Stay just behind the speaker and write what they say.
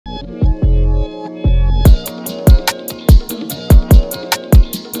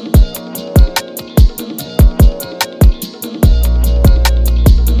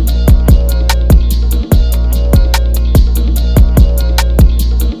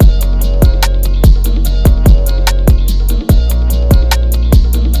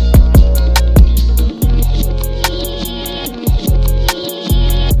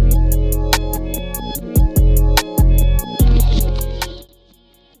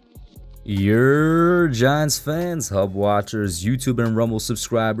Your Giants fans, Hub watchers, YouTube and Rumble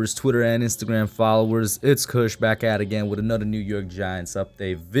subscribers, Twitter and Instagram followers, it's Kush back at again with another New York Giants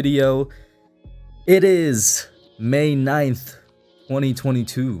update video. It is May 9th,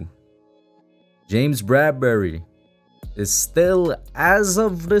 2022. James Bradberry is still, as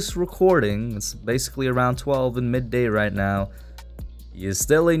of this recording, it's basically around 12 in midday right now, he is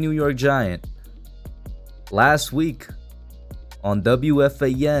still a New York Giant. Last week, on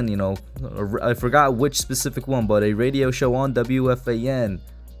WFAN, I forgot which specific one, but a radio show on WFAN,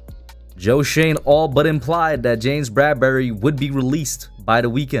 Joe Schoen all but implied that James Bradberry would be released by the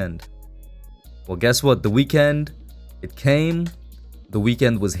weekend. Well, guess what? The weekend, it came, the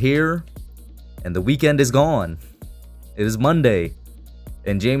weekend was here, and the weekend is gone. It is Monday,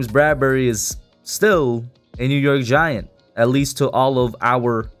 and James Bradberry is still a New York Giant, at least to all of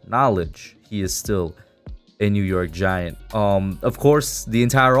our knowledge. He is still a New York Giant. Of course, the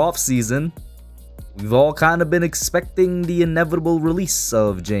entire offseason, we've all kind of been expecting the inevitable release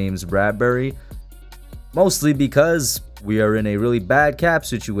of James Bradberry, mostly because we are in a really bad cap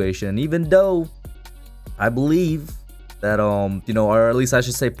situation. Even though I believe that, or at least I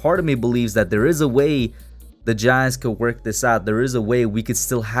should say part of me believes that there is a way the Giants could work this out. There is a way we could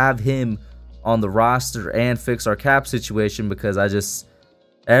still have him on the roster and fix our cap situation, because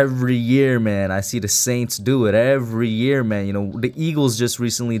every year, man, I see the Saints do it. Every year, man. The Eagles just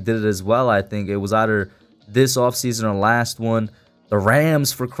recently did it as well. I think it was either this offseason or last one. The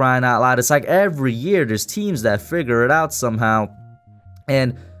Rams, for crying out loud. It's like every year there's teams that figure it out somehow.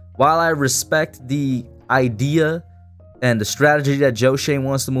 And while I respect the idea and the strategy that Joe Schoen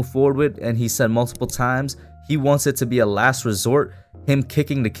wants to move forward with, and he said multiple times he wants it to be a last resort, him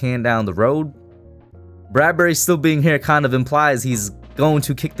kicking the can down the road, Bradberry still being here kind of implies he's going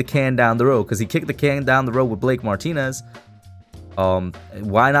to kick the can down the road, because he kicked the can down the road with Blake Martinez.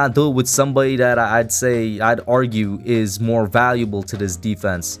 Why not do it with somebody that I'd argue is more valuable to this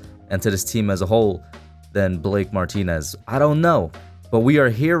defense and to this team as a whole than Blake Martinez? I don't know, but we are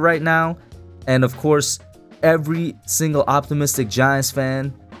here right now, and of course every single optimistic Giants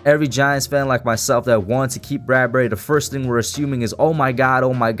fan, every Giants fan like myself that wants to keep Bradberry, the first thing we're assuming is, oh my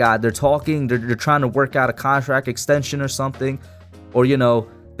god, they're trying to work out a contract extension or something. Or,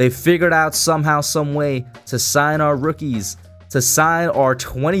 they figured out somehow, some way to sign our rookies, to sign our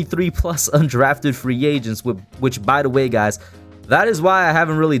 23-plus undrafted free agents, which, by the way, guys, that is why I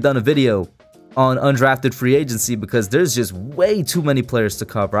haven't really done a video on undrafted free agency, because there's just way too many players to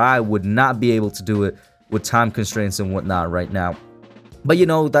cover. I would not be able to do it with time constraints and whatnot right now. But,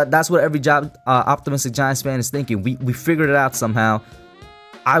 that's what every optimistic Giants fan is thinking. We figured it out somehow.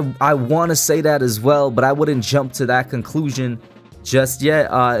 I want to say that as well, but I wouldn't jump to that conclusion just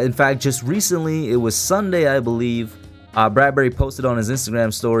yet. In fact, just recently, it was Sunday, I believe, Bradberry posted on his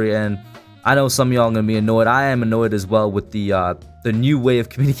Instagram story, and I know some of y'all are gonna be annoyed. I am annoyed as well with the new way of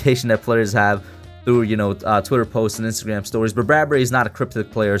communication that players have through Twitter posts and Instagram stories. But Bradberry is not a cryptic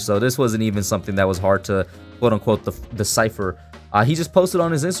player, so this wasn't even something that was hard to quote unquote decipher. He just posted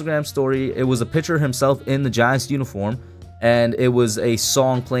on his Instagram story. It was a picture of himself in the Giants uniform, and it was a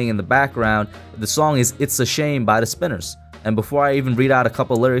song playing in the background. The song is "It's a Shame" by the Spinners. And before I even read out a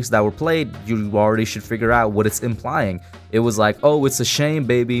couple lyrics that were played, you already should figure out what it's implying. It was like, oh, it's a shame,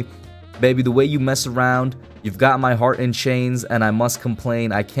 baby. Baby, the way you mess around. You've got my heart in chains, and I must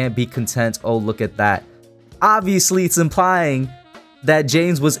complain. I can't be content. Oh, look at that. Obviously, it's implying that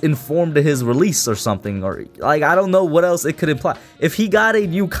James was informed of his release or something. Or, like, I don't know what else it could imply. If he got a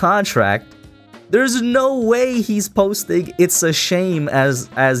new contract, there's no way he's posting "It's a Shame" as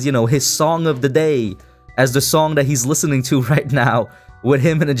his song of the day, as the song that he's listening to right now with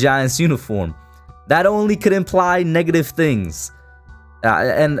him in a Giants uniform. That only could imply negative things.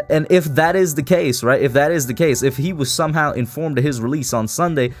 And if that is the case, right? If that is the case, if he was somehow informed of his release on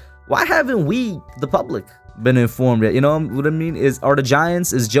Sunday, why haven't we, the public, been informed yet? You know what I mean? Are the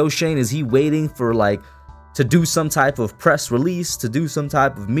Giants, is Joe Schoen, is he waiting for, to do some type of press release, to do some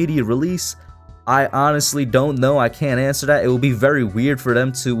type of media release? I honestly don't know. I can't answer that. It would be very weird for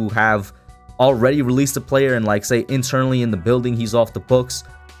them to have already released a player and say internally in the building he's off the books.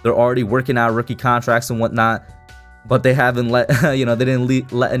 They're already working out rookie contracts and whatnot, but they haven't let they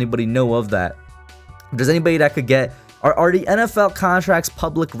didn't let anybody know of that. If there's anybody that could get, are the NFL contracts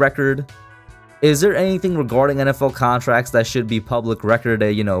public record? Is there anything regarding NFL contracts that should be public record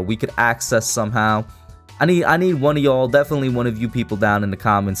that we could access somehow? I need one of y'all, definitely one of you people down in the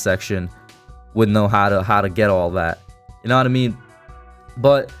comments section would know how to get all that. You know what I mean?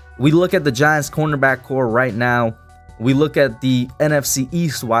 But we look at the Giants cornerback core right now. We look at the NFC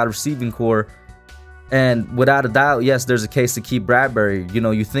East wide receiving core. And without a doubt, yes, there's a case to keep Bradberry. You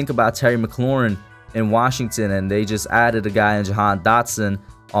know, you think about Terry McLaurin in Washington, and they just added a guy in Jahan Dotson,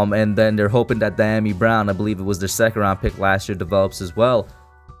 and then they're hoping that Diami Brown, I believe it was their second-round pick last year, develops as well.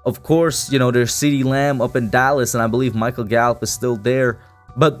 Of course, you know, there's CeeDee Lamb up in Dallas, and I believe Michael Gallup is still there.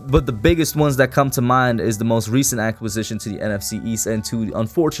 But the biggest ones that come to mind is the most recent acquisition to the NFC East and to,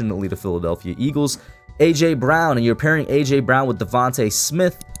 unfortunately, the Philadelphia Eagles, A.J. Brown. And you're pairing A.J. Brown with Devontae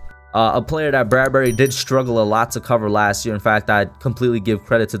Smith, a player that Bradberry did struggle a lot to cover last year. In fact, I completely give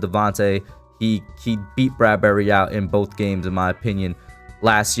credit to Devontae. He beat Bradberry out in both games, in my opinion,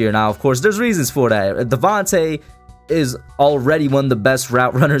 last year. Now, of course, there's reasons for that. Devontae is already one of the best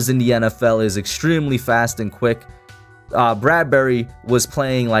route runners in the NFL, is extremely fast and quick. Bradberry was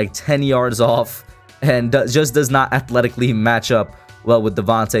playing like 10 yards off and just does not athletically match up well with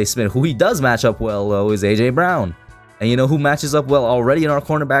Devontae Smith. Who he does match up well, though, is A.J. Brown. And you know who matches up well already in our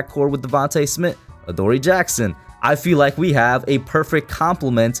cornerback core with Devontae Smith? Adoree Jackson. I feel like we have a perfect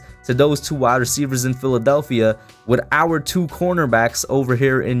complement to those two wide receivers in Philadelphia with our two cornerbacks over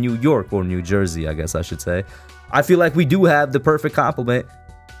here in New York, or New Jersey, I guess I should say. I feel like we do have the perfect complement.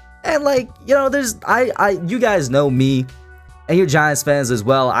 And like, you know, you guys know me, and you're Giants fans as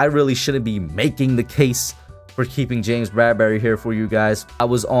well. I really shouldn't be making the case for keeping James Bradberry here for you guys. I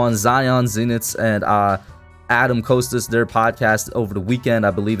was on Zion Zenitz and Adam Costas, their podcast, over the weekend.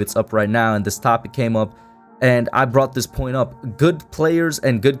 I believe it's up right now, and this topic came up, and I brought this point up. Good players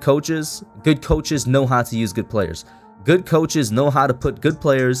and good coaches know how to use good players. Good coaches know how to put good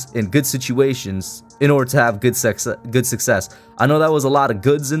players in good situations in order to have good success. I know that was a lot of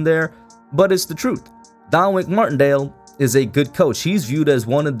goods in there, but it's the truth. Don Wink Martindale is a good coach. He's viewed as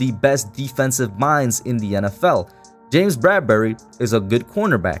one of the best defensive minds in the NFL. James Bradberry is a good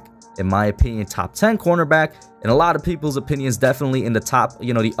cornerback. In my opinion, top 10 cornerback. In a lot of people's opinions, definitely in the top,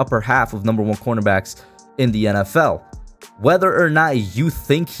 you know, the upper half of #1 cornerbacks in the NFL. Whether or not you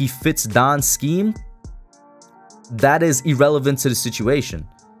think he fits Don's scheme, that is irrelevant to the situation.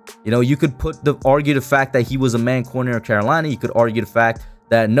 You know, you could argue the fact that he was a man corner in Carolina. You could argue the fact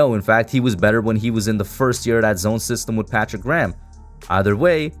that no, in fact, he was better when he was in the first year of that zone system with Patrick Graham. Either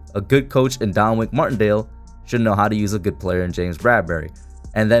way, a good coach in Don Wink Martindale should know how to use a good player in James Bradberry.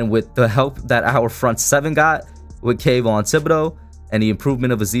 And then with the help that our front seven got with Kayvon Thibodeau and the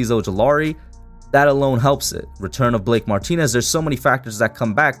improvement of Azeez Ojulari, that alone helps it. Return of Blake Martinez. There's so many factors that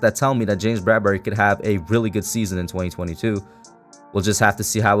come back that tell me that James Bradberry could have a really good season in 2022. We'll just have to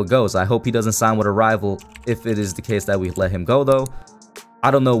see how it goes. I hope he doesn't sign with a rival if it is the case that we let him go, though.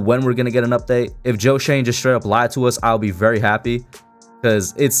 I don't know when we're going to get an update. If Joe Schoen just straight up lied to us, I'll be very happy,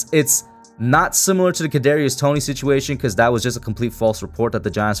 because it's not similar to the Kadarius Toney situation, because that was just a complete false report that the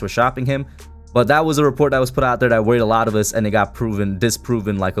Giants were shopping him. But that was a report that was put out there that worried a lot of us, and it got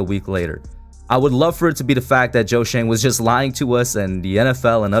disproven like a week later. I would love for it to be the fact that Joe Schoen was just lying to us and the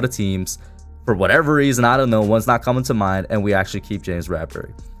NFL and other teams for whatever reason. I don't know. One's not coming to mind, and we actually keep James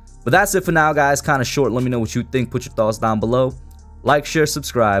Bradberry. But that's it for now, guys. Kind of short. Let me know what you think. Put your thoughts down below. Like, share,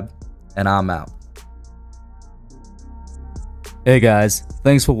 subscribe, and I'm out. Hey guys,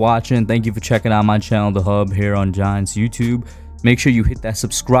 thanks for watching. Thank you for checking out my channel, The Hub, here on Giants YouTube. Make sure you hit that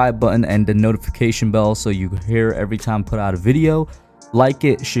subscribe button and the notification bell so you hear every time I put out a video. Like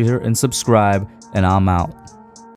it, share, and subscribe, and I'm out.